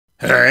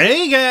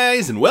Hey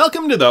guys, and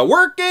welcome to the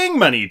Working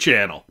Money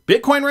Channel.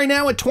 Bitcoin right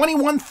now at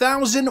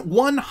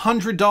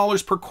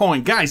 $21,100 per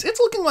coin. Guys,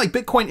 it's looking like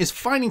Bitcoin is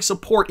finding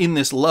support in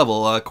this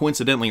level,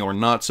 coincidentally or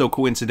not so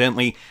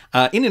coincidentally,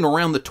 in and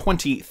around the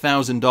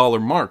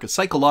 $20,000 mark. A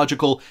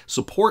psychological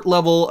support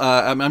level,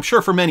 I'm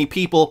sure for many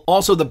people.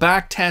 Also the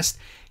back test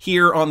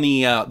here on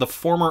the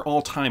former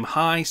all-time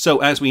high. So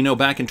as we know,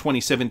 back in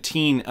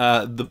 2017,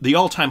 the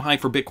all-time high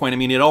for Bitcoin, I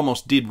mean, it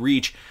almost did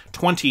reach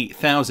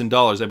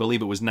 $20,000. I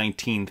believe it was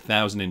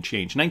 19,000 and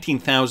change,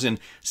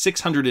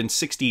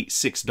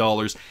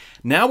 $19,666.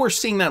 Now we're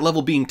seeing that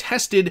level being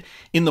tested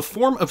in the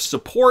form of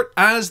support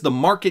as the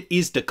market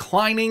is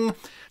declining.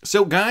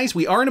 So guys,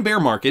 we are in a bear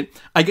market.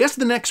 I guess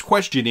the next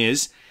question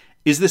is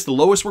this the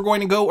lowest we're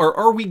going to go, or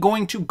are we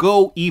going to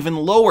go even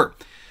lower?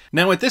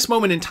 Now, at this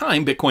moment in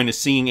time, Bitcoin is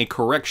seeing a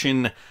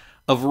correction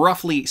of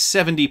roughly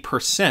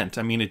 70%.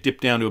 I mean, it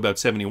dipped down to about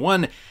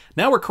 71.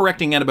 Now we're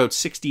correcting at about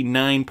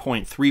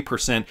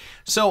 69.3%.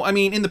 So, I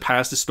mean, in the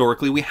past,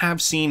 historically, we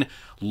have seen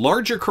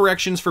larger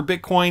corrections for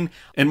Bitcoin,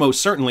 and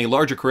most certainly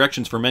larger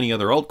corrections for many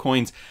other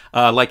altcoins.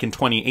 Like in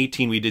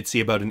 2018, we did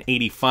see about an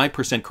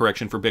 85%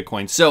 correction for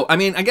Bitcoin. So, I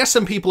mean, I guess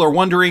some people are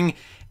wondering,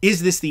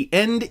 is this the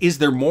end? Is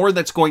there more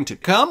that's going to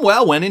come?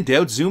 Well, when in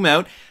doubt, zoom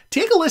out.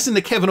 Take a listen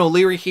to Kevin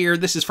O'Leary here.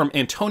 This is from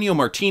Antonio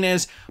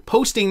Martinez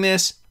posting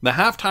this, the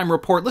halftime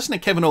report. Listen to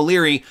Kevin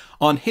O'Leary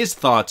on his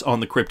thoughts on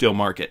the crypto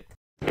market.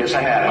 Yes,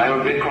 I have. I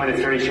own Bitcoin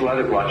and 32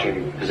 other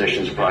blockchain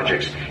positions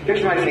projects.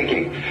 Here's my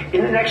thinking.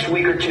 In the next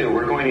week or two,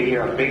 we're going to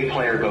hear a big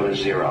player go to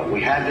zero.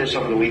 We had this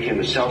over the weekend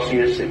with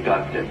Celsius. It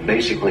got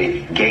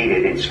basically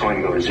gated. It's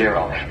going to go to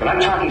zero. But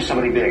I'm talking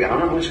somebody big. I don't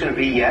know who it's going to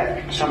be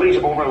yet. Somebody's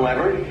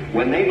over-levered.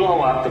 When they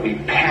blow up, there'll be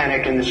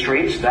panic in the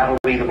streets. That'll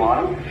be the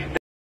bottom.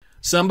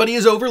 Somebody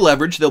is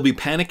over-leveraged, there'll be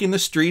panic in the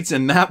streets,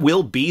 and that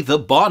will be the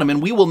bottom,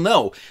 and we will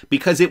know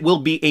because it will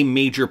be a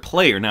major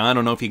player. Now, I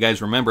don't know if you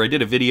guys remember, I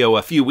did a video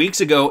a few weeks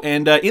ago,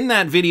 and in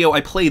that video, I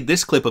played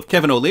this clip of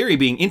Kevin O'Leary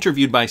being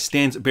interviewed by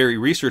Stansberry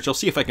Research. I'll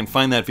see if I can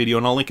find that video,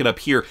 and I'll link it up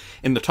here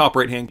in the top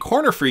right-hand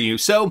corner for you.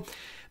 So,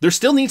 there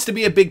still needs to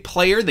be a big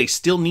player. They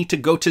still need to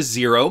go to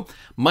zero.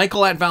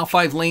 Michael at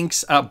Val5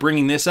 Links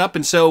bringing this up.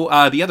 And so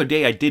the other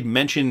day I did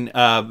mention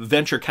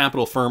venture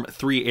capital firm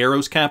 3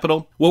 Arrows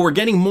Capital. Well, we're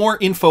getting more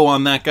info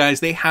on that, guys.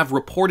 They have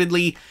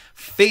reportedly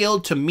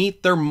failed to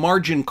meet their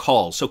margin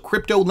calls. So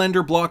crypto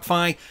lender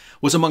BlockFi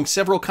was among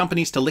several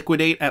companies to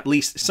liquidate at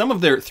least some of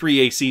their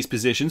 3AC's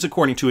positions,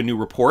 according to a new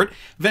report.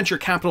 Venture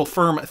capital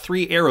firm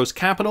 3 Arrows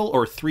Capital,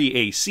 or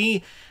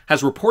 3AC,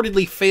 has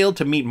reportedly failed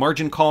to meet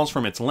margin calls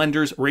from its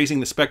lenders, raising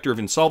the specter of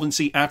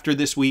insolvency after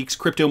this week's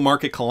crypto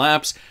market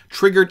collapse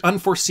triggered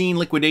unforeseen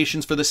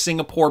liquidations for the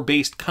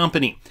Singapore-based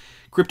company.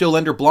 Crypto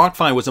lender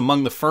BlockFi was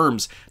among the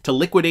firms to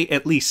liquidate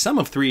at least some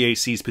of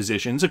 3AC's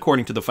positions,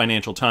 according to the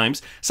Financial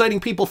Times. Citing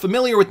people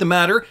familiar with the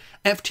matter,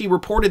 FT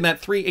reported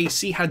that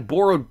 3AC had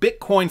borrowed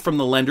Bitcoin from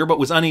the lender but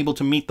was unable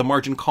to meet the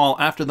margin call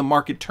after the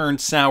market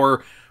turned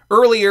sour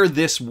earlier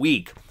this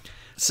week.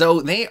 So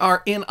they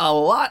are in a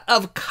lot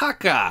of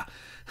caca.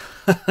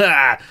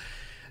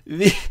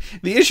 The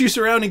issues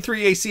surrounding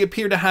 3AC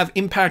appear to have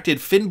impacted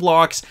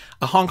Finblocks,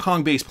 a Hong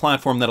Kong-based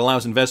platform that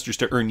allows investors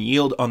to earn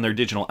yield on their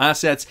digital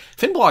assets.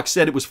 Finblocks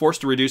said it was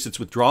forced to reduce its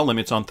withdrawal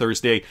limits on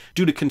Thursday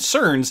due to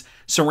concerns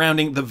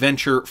surrounding the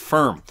venture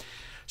firm.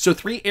 So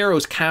 3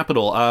 Arrows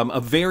Capital, a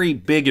very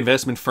big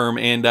investment firm,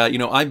 and you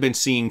know, I've been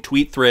seeing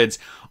tweet threads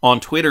on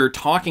Twitter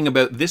talking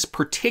about this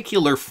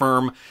particular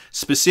firm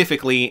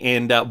specifically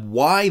and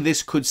why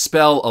this could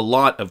spell a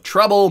lot of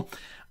trouble.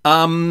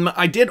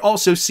 I did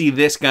also see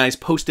this, guys,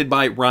 posted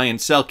by Ryan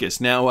Selkis.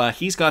 Now,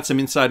 he's got some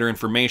insider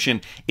information.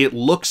 It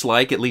looks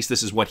like, at least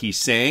this is what he's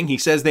saying. He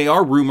says they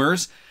are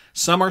rumors,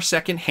 some are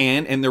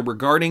secondhand, and they're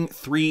regarding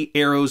 3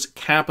 Arrows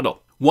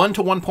Capital. $1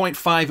 to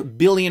 $1.5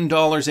 billion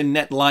in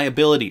net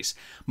liabilities.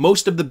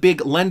 Most of the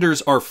big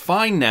lenders are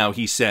fine now,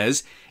 he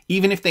says,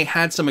 even if they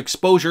had some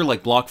exposure,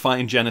 like BlockFi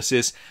and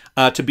Genesis,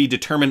 to be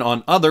determined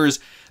on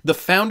others. The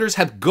founders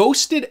have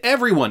ghosted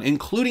everyone,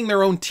 including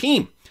their own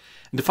team.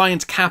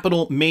 Defiance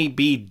Capital may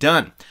be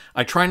done.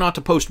 I try not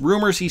to post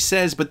rumors, he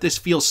says, but this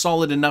feels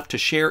solid enough to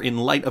share in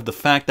light of the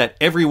fact that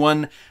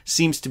everyone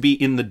seems to be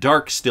in the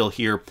dark still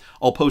here.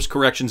 I'll post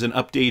corrections and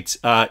updates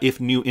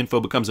if new info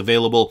becomes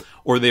available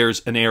or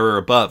there's an error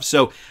above.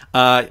 So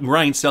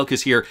Ryan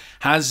Selkis here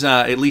has,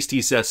 at least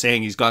he's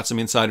saying he's got some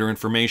insider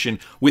information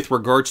with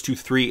regards to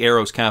 3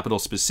 Arrows Capital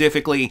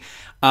specifically.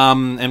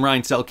 And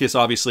Ryan Selkis,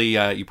 obviously,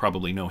 you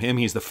probably know him.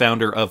 He's the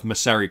founder of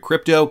Masari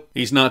Crypto.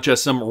 He's not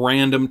just some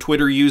random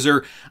Twitter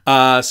user.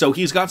 So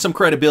he's got some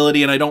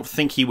credibility, and I don't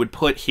think he would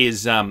put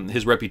his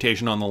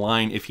reputation on the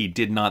line if he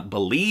did not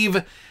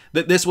believe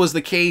that this was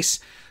the case.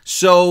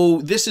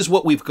 So this is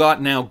what we've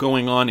got now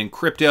going on in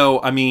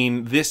crypto. I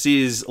mean, this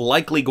is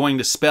likely going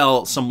to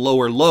spell some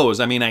lower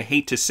lows. I mean, I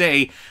hate to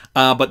say,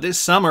 but this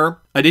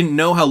summer, I didn't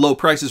know how low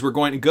prices were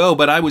going to go,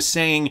 but I was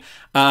saying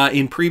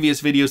in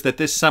previous videos that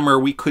this summer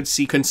we could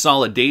see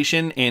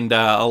consolidation and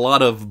a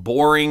lot of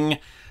boring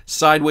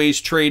sideways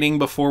trading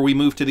before we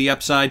move to the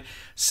upside.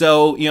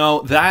 So, you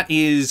know, that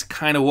is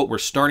kind of what we're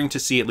starting to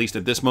see, at least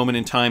at this moment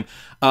in time.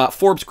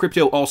 Forbes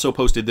Crypto also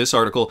posted this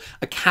article,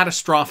 a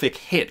catastrophic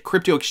hit.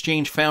 Crypto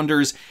exchange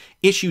founders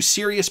issue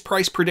serious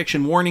price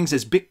prediction warnings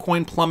as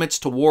Bitcoin plummets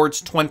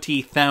towards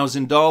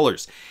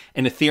 $20,000.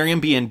 And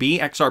Ethereum, BNB,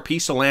 XRP,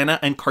 Solana,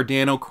 and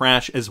Cardano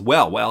crash as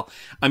well. Well,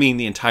 I mean,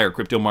 the entire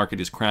crypto market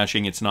is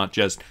crashing. It's not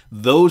just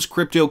those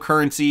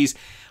cryptocurrencies.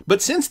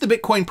 But since the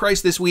Bitcoin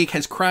price this week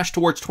has crashed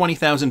towards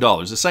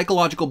 $20,000, a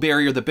psychological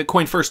barrier that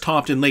Bitcoin first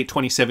topped in late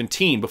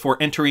 2017 before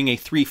entering a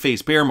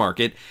three-phase bear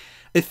market,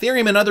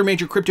 Ethereum and other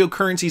major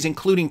cryptocurrencies,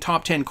 including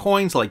top 10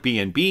 coins like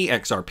BNB,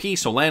 XRP,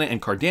 Solana,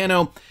 and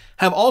Cardano,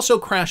 have also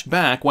crashed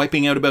back,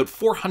 wiping out about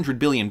 $400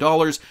 billion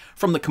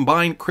from the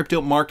combined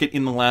crypto market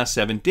in the last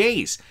 7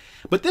 days.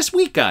 But this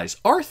week, guys,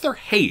 Arthur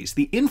Hayes,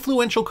 the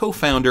influential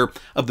co-founder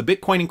of the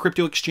Bitcoin and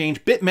crypto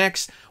exchange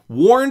BitMEX,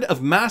 warned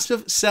of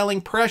massive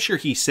selling pressure,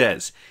 he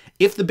says,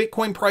 if the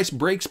Bitcoin price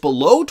breaks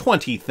below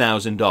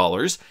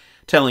 $20,000,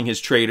 telling his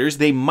traders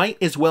they might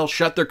as well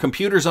shut their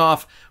computers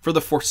off for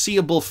the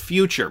foreseeable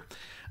future.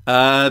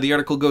 The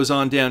article goes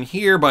on down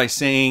here by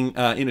saying,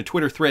 in a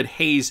Twitter thread,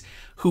 Hayes,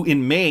 who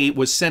in May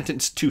was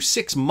sentenced to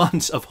 6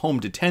 months of home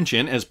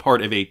detention as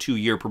part of a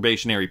 2-year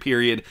probationary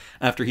period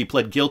after he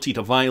pled guilty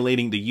to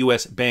violating the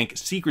U.S. Bank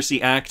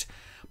Secrecy Act,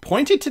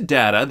 pointed to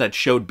data that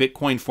showed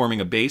Bitcoin forming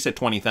a base at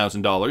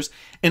 $20,000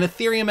 and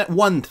Ethereum at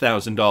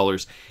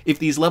 $1,000. If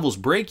these levels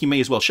break, you may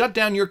as well shut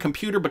down your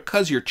computer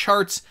because your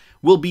charts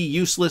will be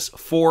useless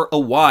for a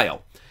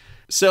while.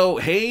 So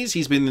Hayes,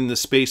 he's been in this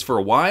space for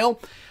a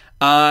while.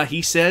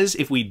 He says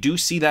if we do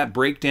see that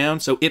breakdown,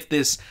 so if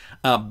this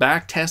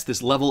back test,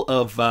 this level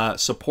of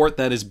support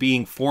that is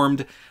being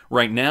formed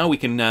right now, we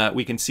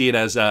can see it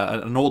as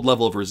an old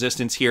level of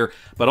resistance here,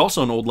 but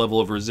also an old level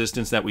of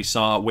resistance that we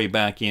saw way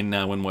back in,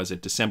 when was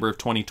it, December of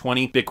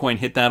 2020. Bitcoin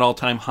hit that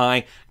all-time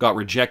high, got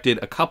rejected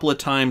a couple of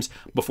times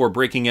before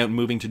breaking out and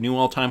moving to new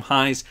all-time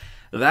highs.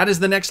 That is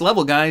the next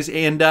level, guys,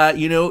 and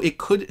you know, it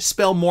could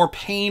spell more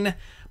pain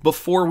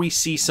before we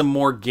see some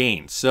more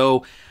gains.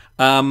 So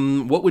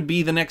what would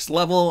be the next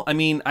level? I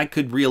mean, I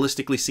could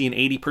realistically see an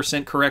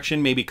 80%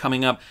 correction, maybe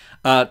coming up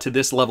to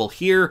this level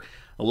here,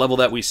 a level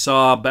that we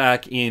saw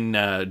back in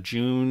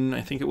June, I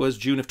think it was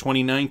June of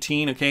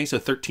 2019, okay, so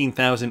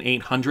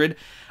 13,800.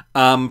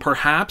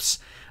 Perhaps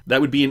that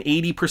would be an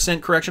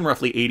 80% correction,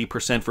 roughly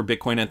 80% for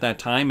Bitcoin at that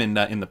time, and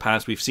in the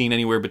past we've seen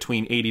anywhere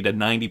between 80 to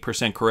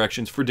 90%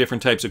 corrections for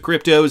different types of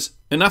cryptos.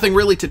 And nothing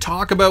really to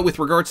talk about with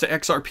regards to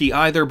XRP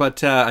either,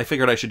 but I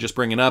figured I should just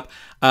bring it up.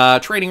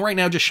 Trading right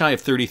now just shy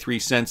of 33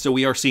 cents, so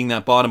we are seeing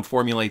that bottom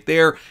formulate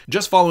there.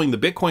 Just following the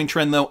Bitcoin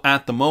trend though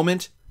at the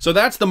moment. So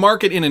that's the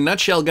market in a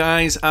nutshell,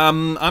 guys.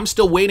 I'm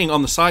still waiting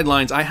on the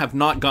sidelines. I have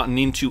not gotten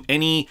into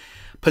any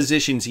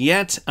positions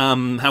yet.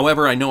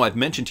 However, I know I've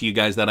mentioned to you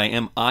guys that I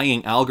am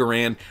eyeing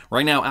Algorand.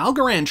 Right now,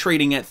 Algorand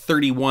trading at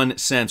 31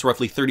 cents,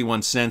 roughly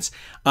 31 cents.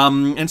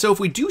 And so if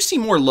we do see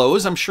more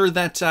lows, I'm sure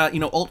that, you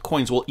know,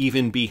 altcoins will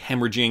even be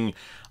hemorrhaging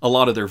a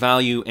lot of their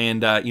value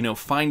and, you know,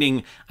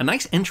 finding a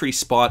nice entry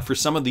spot for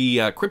some of the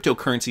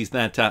cryptocurrencies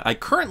that I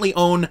currently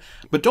own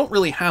but don't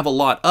really have a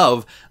lot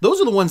of.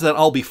 Those are the ones that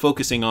I'll be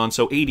focusing on.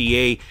 So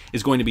ADA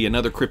is going to be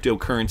another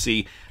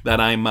cryptocurrency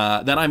that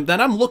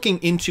I'm looking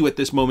into at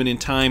this moment in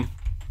time.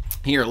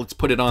 Here, let's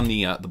put it on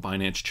the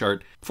Binance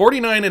chart.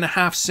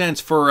 49.5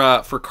 cents for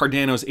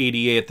Cardano's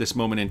ADA at this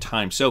moment in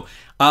time. So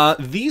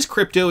these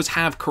cryptos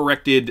have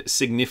corrected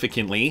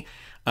significantly,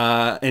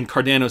 and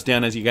Cardano's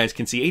down, as you guys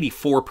can see,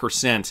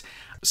 84%.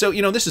 So,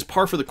 you know, this is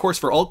par for the course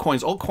for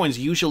altcoins. Altcoins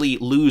usually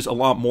lose a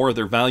lot more of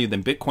their value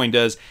than Bitcoin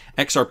does.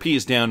 XRP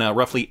is down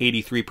roughly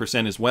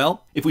 83% as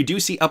well. If we do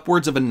see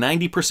upwards of a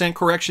 90%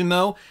 correction,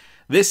 though,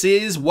 this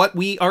is what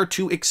we are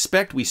to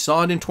expect. We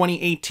saw it in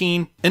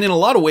 2018. And in a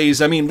lot of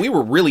ways, I mean, we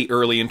were really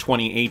early in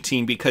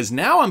 2018 because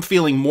now I'm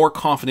feeling more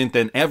confident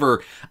than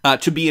ever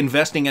to be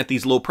investing at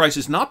these low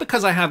prices, not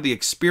because I have the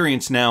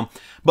experience now,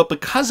 but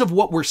because of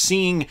what we're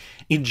seeing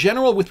in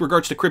general with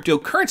regards to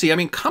cryptocurrency. I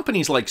mean,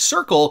 companies like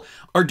Circle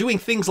are doing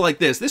things like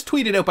this. This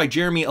tweeted out by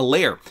Jeremy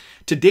Allaire.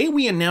 Today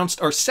we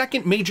announced our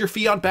second major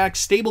fiat-backed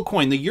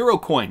stablecoin, the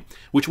Eurocoin,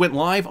 which went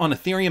live on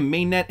Ethereum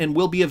mainnet and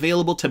will be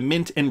available to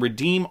mint and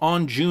redeem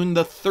on June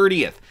the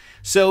 30th.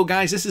 So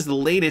guys, this is the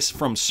latest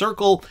from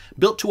Circle,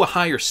 built to a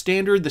higher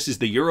standard. This is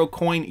the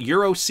Eurocoin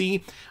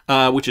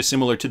EuroC, which is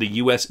similar to the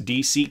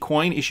USDC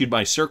coin issued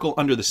by Circle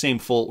under the same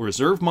full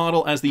reserve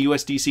model as the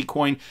USDC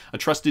coin, a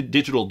trusted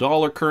digital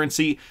dollar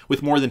currency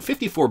with more than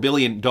 $54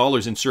 billion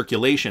in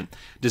circulation.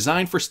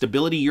 Designed for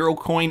stability,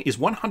 Eurocoin is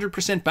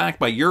 100% backed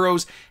by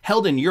euros,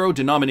 held in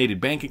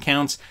euro-denominated bank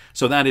accounts,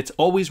 so that it's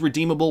always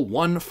redeemable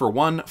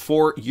 1-for-1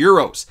 for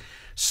euros.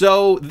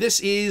 So this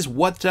is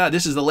what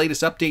this is the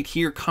latest update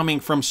here coming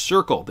from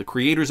Circle, the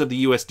creators of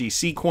the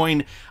USDC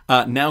coin,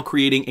 now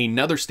creating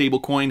another stable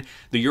coin,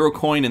 the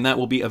Eurocoin, and that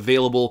will be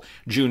available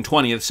June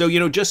 20th. So, you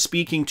know, just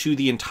speaking to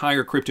the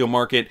entire crypto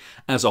market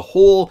as a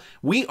whole,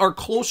 we are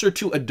closer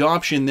to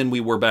adoption than we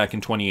were back in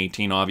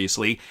 2018,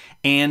 obviously.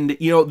 And,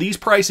 you know, these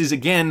prices,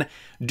 again,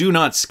 do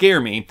not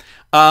scare me.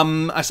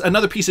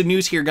 Another piece of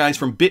news here, guys,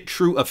 from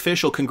BITRUE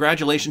official.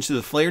 Congratulations to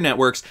the Flare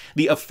networks.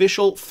 The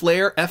official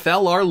Flare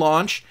FLR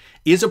launch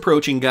is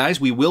approaching, guys.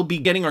 We will be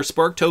getting our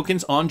Spark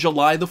tokens on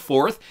July the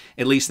 4th.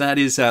 At least that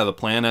is the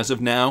plan as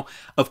of now.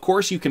 Of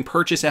course, you can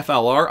purchase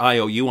FLR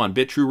IOU on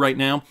BITRUE right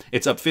now.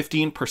 It's up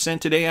 15%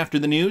 today after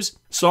the news.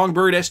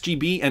 Songbird,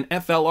 SGB, and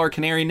FLR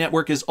Canary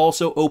Network is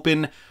also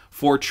open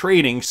for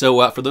trading.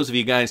 So for those of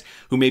you guys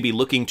who may be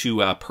looking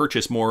to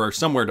purchase more or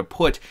somewhere to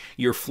put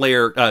your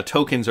Flare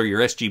tokens or your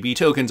SGB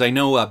tokens, I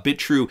know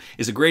BITRUE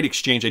is a great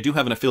exchange. I do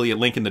have an affiliate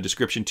link in the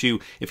description too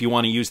if you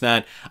want to use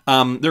that.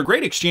 They're a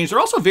great exchange. They're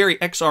also very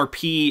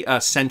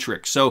XRP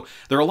centric. So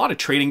there are a lot of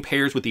trading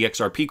pairs with the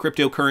XRP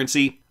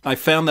cryptocurrency. I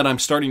found that I'm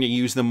starting to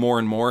use them more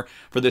and more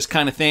for this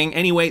kind of thing.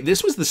 Anyway,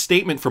 this was the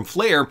statement from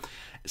Flare.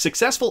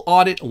 Successful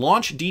audit,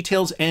 launch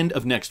details end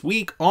of next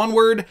week.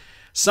 Onward.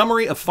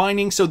 Summary of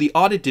findings. So the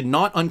audit did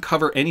not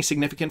uncover any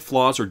significant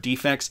flaws or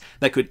defects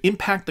that could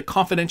impact the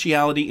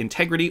confidentiality,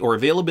 integrity, or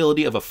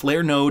availability of a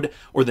Flare node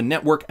or the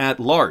network at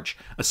large.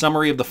 A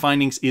summary of the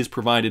findings is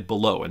provided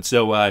below. And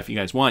so if you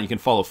guys want, you can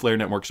follow Flare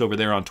Networks over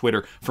there on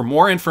Twitter for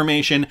more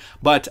information.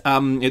 But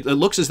it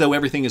looks as though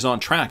everything is on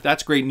track.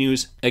 That's great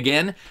news.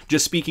 Again,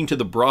 just speaking to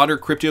the broader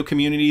crypto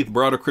community, the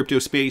broader crypto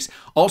space.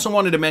 Also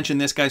wanted to mention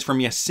this, guys, from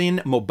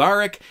Yassin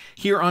Mubarak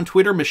here on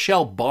Twitter.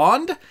 Michelle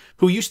Bond,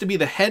 who used to be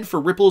the head for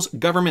Ripple's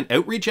government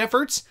outreach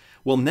efforts,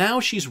 well, now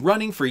she's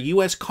running for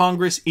U.S.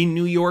 Congress in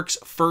New York's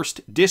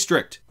 1st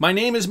District. My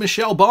name is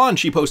Michelle Bond,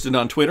 she posted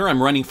on Twitter.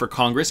 I'm running for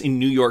Congress in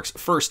New York's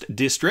 1st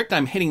District.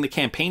 I'm hitting the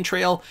campaign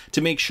trail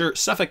to make sure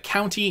Suffolk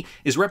County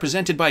is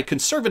represented by a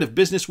conservative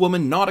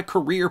businesswoman, not a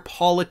career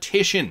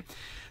politician.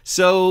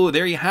 So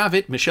there you have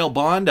it. Michelle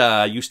Bond,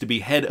 used to be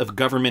head of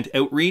government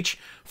outreach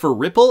for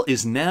Ripple,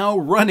 is now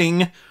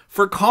running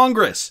for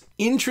Congress.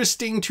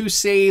 Interesting to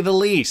say the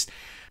least.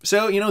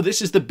 So, you know,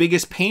 this is the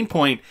biggest pain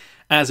point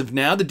as of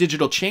now. The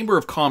Digital Chamber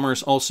of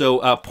Commerce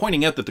also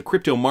pointing out that the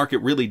crypto market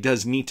really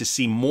does need to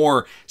see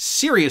more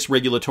serious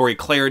regulatory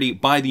clarity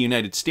by the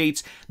United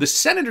States. The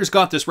senators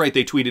got this right,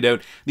 they tweeted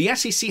out. The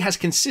SEC has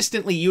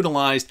consistently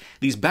utilized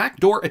these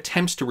backdoor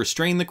attempts to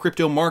restrain the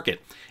crypto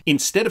market.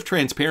 Instead of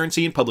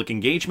transparency and public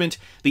engagement,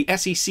 the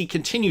SEC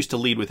continues to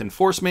lead with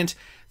enforcement.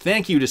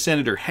 Thank you to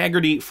Senator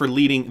Haggerty for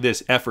leading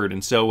this effort.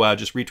 And so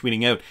just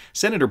retweeting out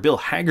Senator Bill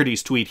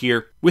Haggerty's tweet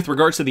here. With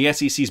regards to the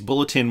SEC's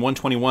Bulletin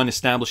 121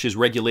 establishes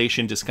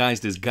regulation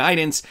disguised as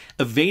guidance,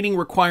 evading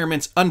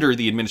requirements under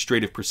the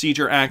Administrative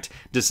Procedure Act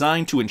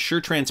designed to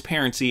ensure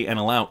transparency and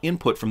allow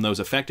input from those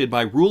affected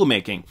by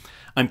rulemaking.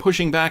 I'm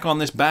pushing back on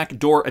this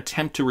backdoor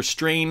attempt to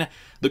restrain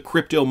the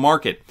crypto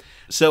market.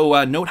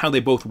 So note how they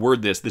both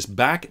word this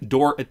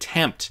backdoor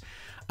attempt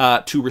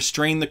to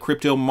restrain the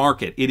crypto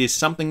market. It is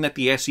something that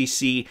the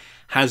SEC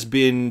has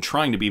been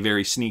trying to be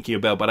very sneaky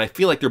about, but I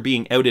feel like they're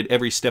being outed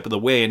every step of the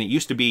way, and it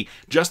used to be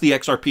just the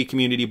XRP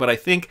community, but I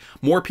think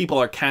more people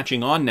are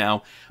catching on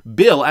now.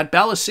 Bill at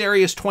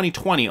Belisarius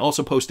 2020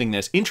 also posting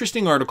this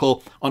interesting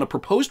article on a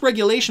proposed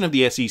regulation of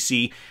the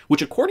SEC,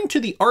 which according to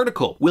the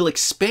article will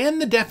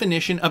expand the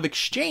definition of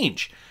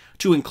exchange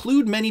to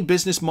include many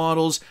business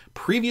models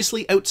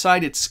previously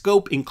outside its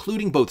scope,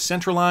 including both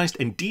centralized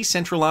and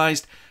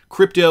decentralized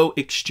crypto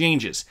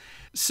exchanges.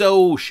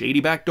 So, shady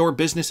backdoor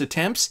business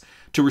attempts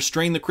to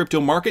restrain the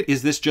crypto market,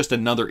 is this just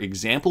another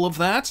example of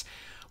that?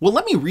 Well,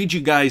 let me read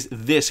you guys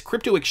this.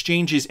 Crypto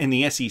exchanges and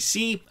the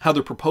SEC, how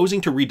they're proposing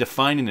to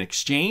redefine an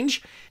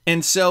exchange.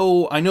 And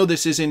so, I know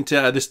this isn't,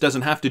 this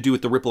doesn't have to do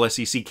with the Ripple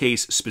SEC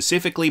case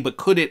specifically, but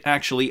could it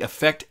actually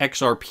affect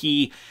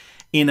XRP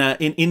in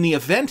the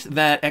event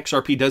that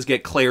XRP does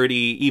get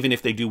clarity, even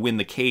if they do win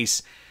the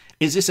case?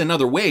 Is this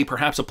another way,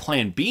 perhaps a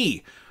plan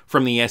B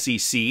from the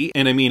SEC?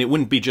 And I mean, it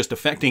wouldn't be just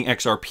affecting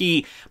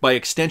XRP. By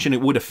extension,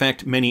 it would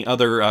affect many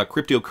other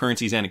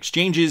cryptocurrencies and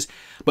exchanges.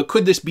 But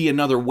could this be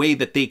another way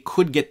that they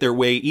could get their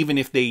way, even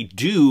if they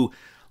do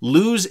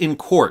lose in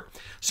court?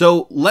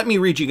 So let me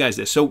read you guys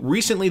this. So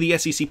recently, the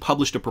SEC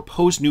published a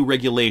proposed new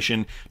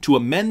regulation to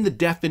amend the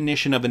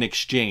definition of an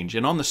exchange.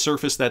 And on the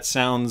surface, that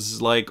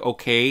sounds like,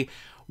 okay,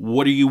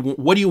 what do you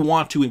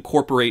want to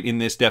incorporate in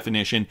this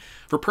definition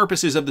for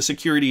purposes of the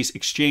Securities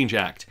Exchange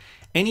Act?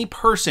 Any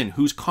person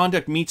whose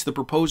conduct meets the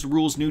proposed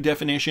rule's new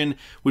definition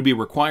would be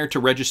required to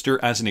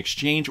register as an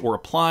exchange or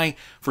apply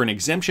for an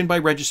exemption by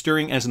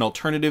registering as an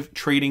alternative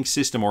trading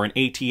system or an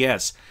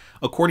ATS.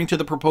 According to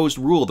the proposed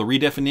rule, the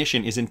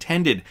redefinition is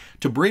intended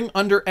to bring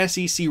under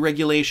SEC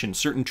regulation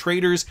certain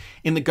traders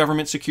in the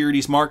government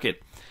securities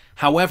market.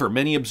 However,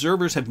 many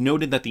observers have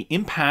noted that the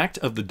impact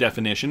of the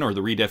definition or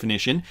the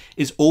redefinition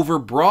is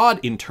overbroad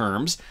in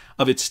terms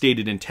of its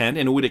stated intent,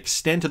 and it would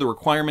extend to the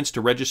requirements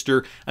to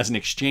register as an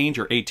exchange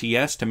or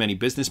ATS to many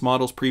business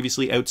models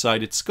previously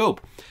outside its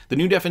scope. The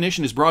new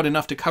definition is broad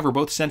enough to cover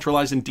both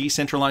centralized and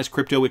decentralized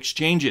crypto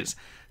exchanges.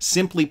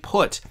 Simply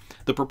put,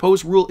 the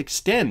proposed rule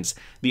extends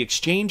the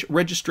exchange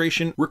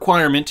registration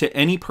requirement to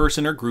any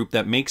person or group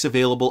that makes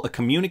available a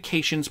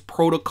communications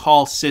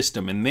protocol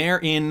system, and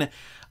therein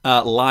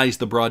lies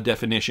the broad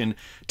definition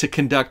to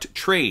conduct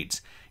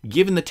trades.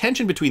 Given the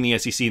tension between the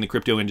SEC and the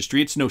crypto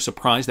industry, it's no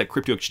surprise that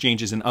crypto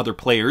exchanges and other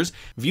players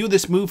view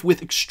this move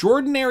with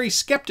extraordinary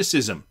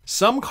skepticism.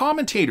 Some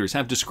commentators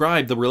have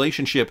described the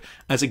relationship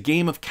as a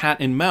game of cat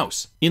and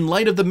mouse. In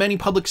light of the many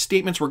public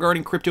statements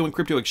regarding crypto and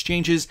crypto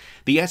exchanges,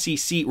 the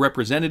SEC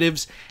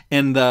representatives,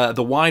 and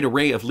the wide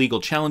array of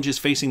legal challenges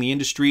facing the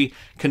industry,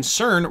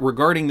 concern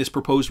regarding this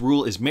proposed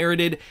rule is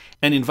merited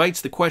and invites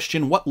the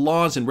question what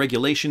laws and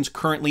regulations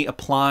currently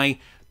apply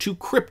to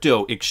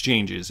crypto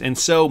exchanges. And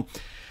so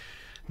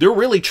they're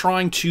really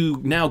trying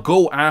to now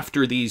go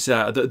after these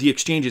the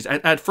exchanges.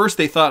 At first,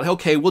 they thought,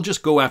 okay, we'll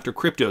just go after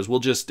cryptos. We'll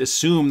just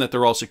assume that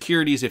they're all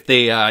securities if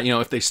they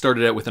if they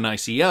started out with an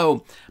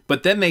ICO.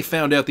 But then they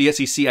found out, the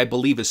SEC, I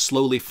believe, is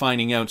slowly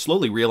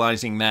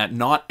realizing that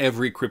not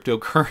every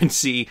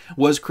cryptocurrency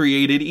was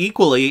created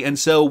equally, and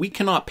so we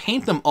cannot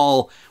paint them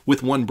all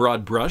with one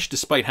broad brush,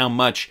 despite how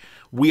much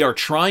we are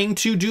trying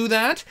to do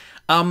that.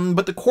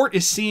 But the court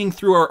is seeing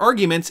through our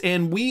arguments,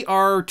 and we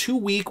are too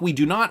weak. We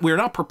are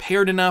not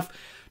prepared enough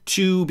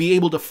to be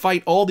able to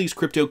fight all these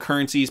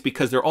cryptocurrencies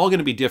because they're all going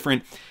to be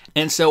different.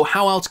 And so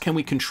how else can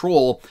we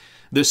control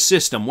the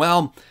system?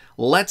 Well,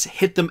 let's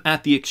hit them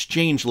at the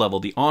exchange level,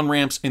 the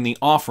on-ramps and the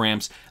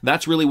off-ramps.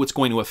 That's really what's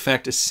going to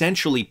affect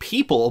essentially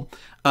people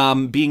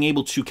being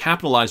able to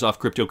capitalize off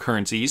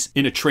cryptocurrencies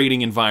in a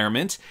trading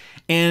environment.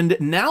 And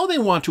now they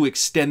want to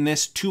extend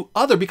this to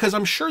because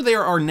I'm sure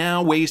there are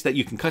now ways that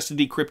you can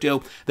custody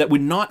crypto that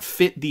would not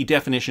fit the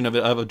definition of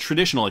a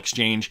traditional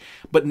exchange,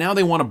 but now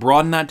they want to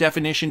broaden that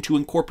definition to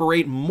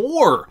incorporate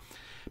more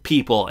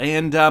people.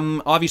 And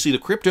obviously the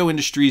crypto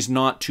industry is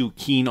not too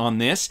keen on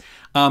this.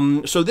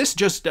 So this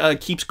just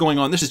keeps going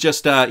on. This is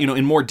just,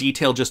 in more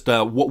detail, just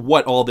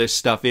what all this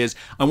stuff is.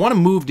 I want to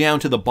move down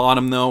to the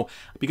bottom, though,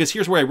 because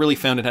here's where I really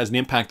found it has an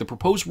impact. The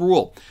proposed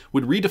rule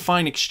would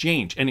redefine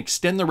exchange and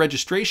extend the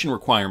registration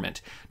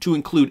requirement to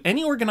include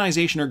any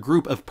organization or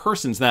group of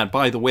persons that,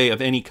 by the way of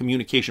any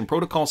communication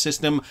protocol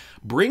system,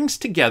 brings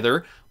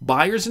together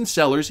buyers and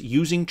sellers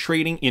using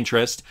trading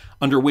interest,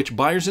 under which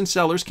buyers and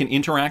sellers can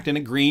interact and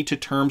agree to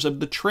terms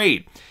of the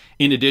trade.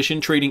 In addition,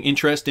 trading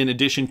interest in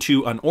addition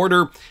to an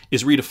order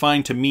is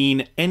redefined to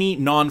mean any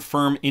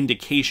non-firm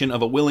indication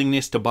of a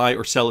willingness to buy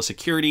or sell a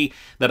security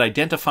that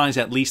identifies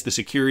at least the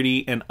security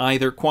in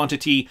either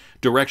quantity,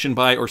 direction,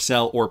 buy or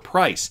sell, or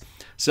price.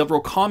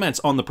 Several comments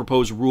on the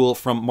proposed rule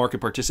from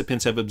market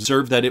participants have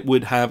observed that it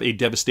would have a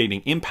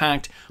devastating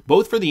impact,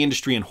 both for the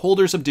industry and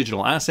holders of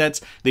digital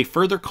assets. They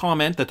further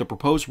comment that the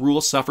proposed rule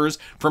suffers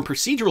from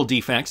procedural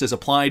defects as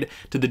applied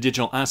to the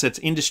digital assets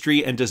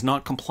industry and does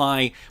not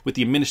comply with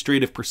the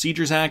Administrative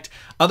Procedures Act.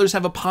 Others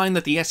have opined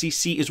that the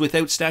SEC is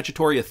without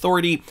statutory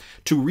authority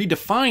to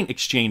redefine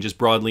exchanges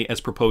broadly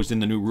as proposed in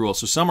the new rule.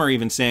 So some are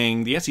even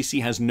saying the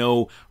SEC has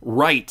no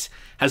right,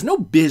 has no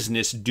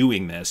business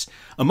doing this.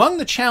 Among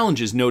the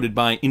challenges noted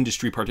by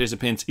industry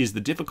participants is the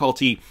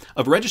difficulty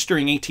of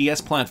registering ATS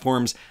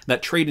platforms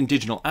that trade in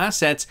digital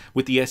assets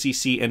with the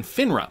SEC and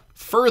FINRA.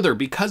 Further,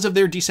 because of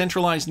their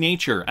decentralized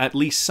nature, at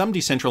least some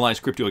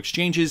decentralized crypto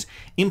exchanges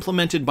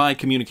implemented by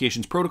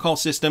communications protocol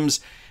systems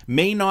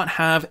may not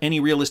have any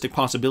realistic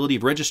possibility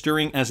of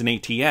registering as an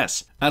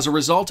ATS. As a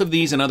result of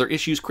these and other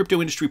issues, crypto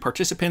industry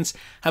participants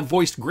have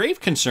voiced grave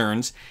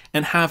concerns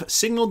and have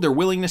signaled their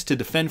willingness to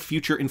defend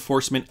future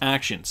enforcement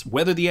actions.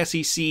 Whether the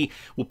SEC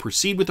will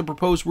proceed with the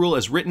proposed rule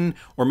as written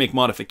or make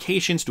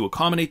modifications to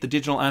accommodate the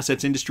digital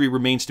assets industry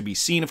remains to be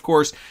seen, of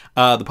course.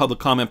 The public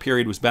comment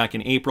period was back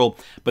in April,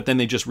 but then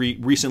they just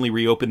recently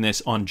reopened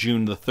this on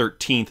June the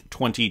 13th,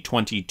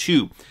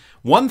 2022.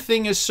 One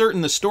thing is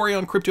certain, the story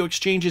on crypto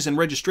exchanges and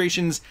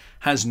registrations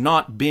has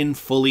not been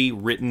fully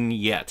written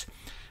yet.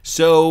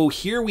 So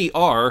here we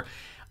are,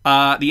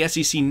 the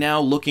SEC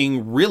now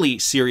looking really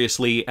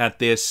seriously at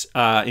this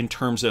in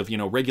terms of,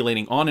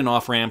 regulating on and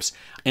off ramps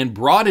and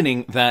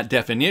broadening that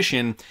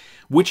definition,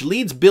 which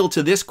leads Bill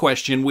to this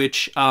question,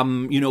 which,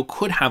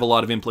 could have a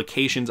lot of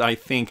implications, I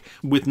think,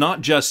 with not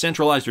just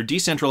centralized or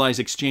decentralized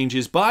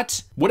exchanges,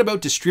 but what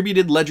about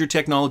distributed ledger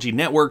technology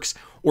networks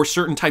or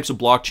certain types of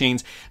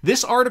blockchains?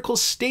 This article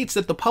states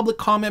that the public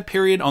comment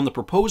period on the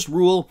proposed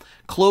rule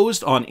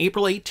closed on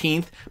April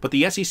 18th, but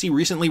the SEC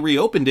recently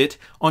reopened it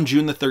on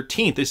June the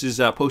 13th. This is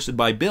posted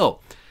by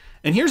Bill.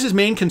 And here's his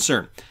main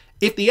concern.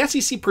 If the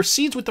SEC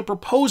proceeds with the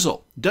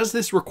proposal, does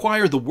this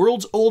require the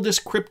world's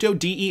oldest crypto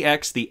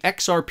DEX, the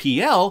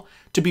XRPL,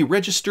 to be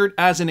registered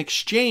as an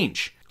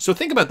exchange? So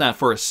think about that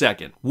for a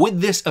second. Would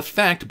this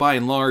affect, by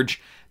and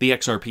large, the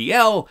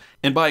XRPL,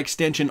 and by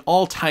extension,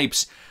 all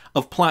types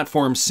of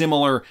platforms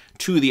similar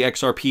to the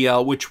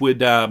XRPL, which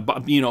would,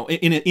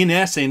 in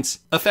essence,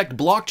 affect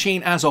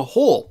blockchain as a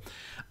whole?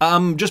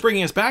 Just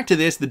bringing us back to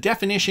this, the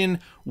definition,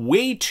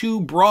 way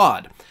too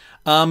broad.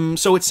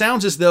 So it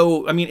sounds as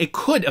though, it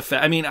could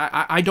affect,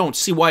 I don't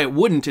see why it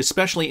wouldn't,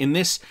 especially in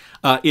this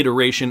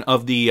iteration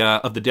of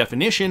the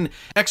definition.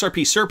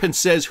 XRP Serpent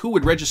says, who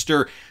would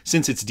register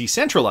since it's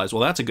decentralized?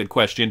 Well, that's a good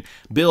question.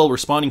 Bill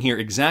responding here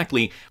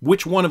exactly,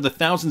 which one of the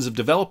thousands of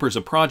developers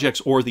of projects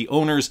or the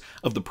owners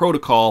of the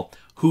protocol?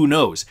 Who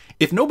knows?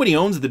 If nobody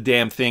owns the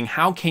damn thing,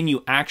 how can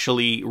you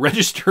actually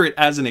register it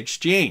as an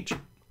exchange?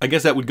 I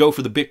guess that would go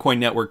for the Bitcoin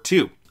network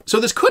too. So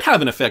this could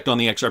have an effect on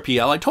the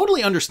XRPL. I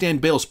totally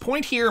understand Bill's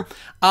point here,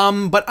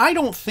 but I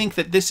don't think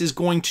that this is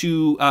going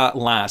to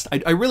last.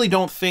 I really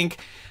don't think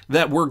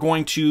that we're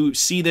going to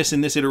see this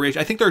in this iteration.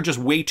 I think there are just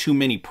way too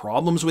many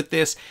problems with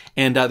this,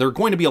 and there are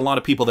going to be a lot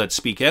of people that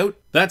speak out.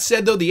 That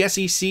said, though, the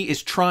SEC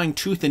is trying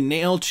tooth and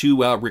nail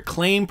to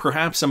reclaim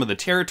perhaps some of the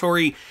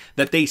territory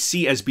that they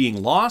see as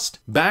being lost.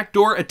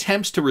 Backdoor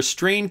attempts to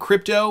restrain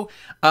crypto.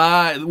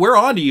 We're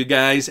on to you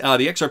guys. The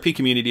XRP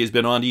community has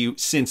been on to you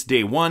since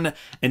day one,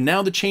 and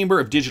now the Chamber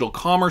of Digital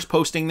Commerce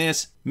posting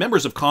this.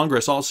 Members of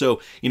Congress also,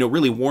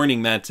 really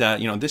warning that,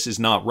 this is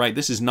not right.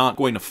 This is not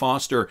going to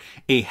foster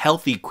a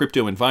healthy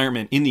crypto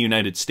environment in the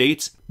United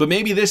States. But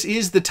maybe this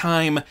is the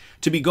time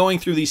to be going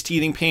through these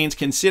teething pains,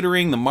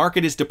 considering the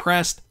market is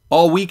depressed.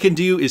 All we can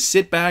do is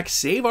sit back,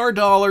 save our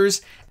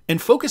dollars,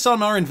 and focus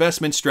on our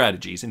investment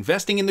strategies,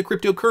 investing in the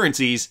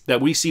cryptocurrencies that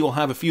we see will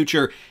have a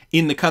future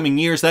in the coming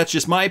years. That's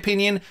just my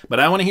opinion, but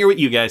I want to hear what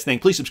you guys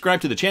think. Please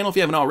subscribe to the channel if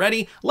you haven't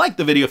already. Like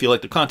the video if you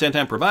like the content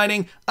I'm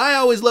providing. I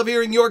always love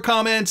hearing your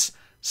comments.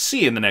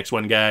 See you in the next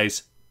one,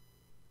 guys.